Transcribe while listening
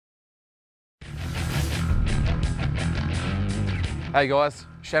Hey guys,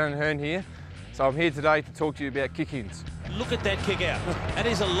 Shannon Hurn here. So I'm here today to talk to you about kick-ins. Look at that kick out. That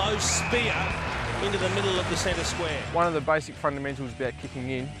is a low spear into the middle of the centre square. One of the basic fundamentals about kicking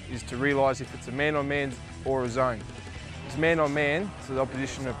in is to realise if it's a man-on-man or a zone. If it's man-on-man, so the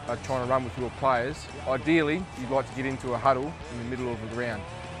opposition are trying to run with your players, ideally you'd like to get into a huddle in the middle of the ground.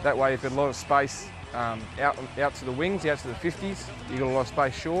 That way you've got a lot of space out to the wings, out to the 50s, you've got a lot of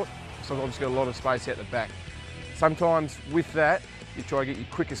space short, sometimes you've got a lot of space out the back. Sometimes with that, you try to get your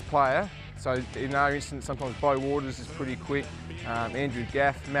quickest player. So in our instance, sometimes Bo Waters is pretty quick, Andrew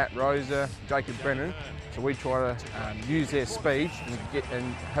Gaff, Matt Rosa, Jacob Brennan. So we try to use their speed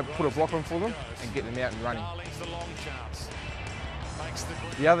and put a block on for them and get them out and running.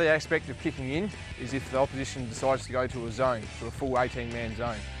 The other aspect of kicking in is if the opposition decides to go to a zone, to a full 18-man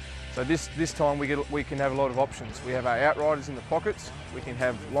zone. So this time we can have a lot of options. We have our outriders in the pockets, we can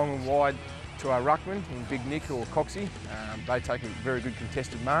have long and wide to our ruckman in Big Nick or Coxie. They take a very good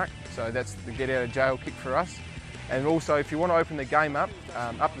contested mark, so that's the get out of jail kick for us. And also if you want to open the game up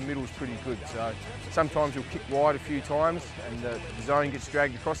the middle is pretty good. So sometimes you'll kick wide a few times and the zone gets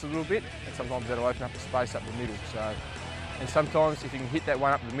dragged across a little bit, and sometimes that'll open up the space up the middle. And sometimes if you can hit that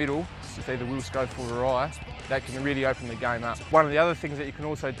one up the middle, with either Will Schofield or I, that can really open the game up. One of the other things that you can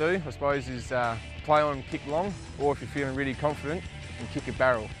also do, I suppose, is play on and kick long, or if you're feeling really confident, you can kick a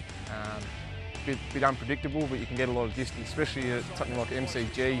barrel. Bit unpredictable, but you can get a lot of distance, especially at something like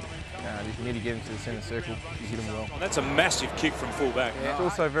MCG. You can really get into the centre circle if you hit them well. That's a massive kick from full back. Yeah. It's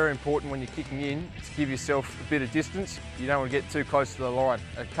also very important when you're kicking in to give yourself a bit of distance. You don't want to get too close to the line.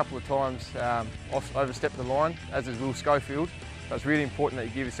 A couple of times overstep the line, as is Will Schofield, so it's really important that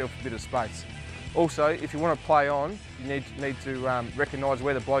you give yourself a bit of space. Also, if you want to play on, you need to recognise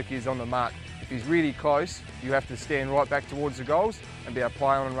where the bloke is on the mark. If he's really close, you have to stand right back towards the goals and be able to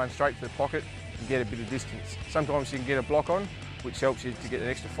play on and run straight to the pocket and get a bit of distance. Sometimes you can get a block on, which helps you to get an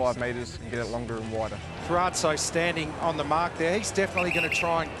extra 5 metres and get it longer and wider. Ferrazzo standing on the mark there. He's definitely going to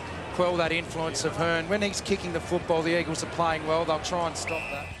try and quell that influence of Hurn. When he's kicking the football, the Eagles are playing well. They'll try and stop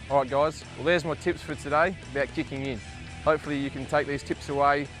that. All right, guys. Well, there's my tips for today about kicking in. Hopefully you can take these tips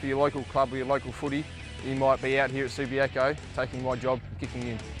away for your local club or your local footy. You might be out here at Subiaco taking my job, kicking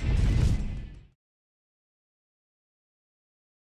in.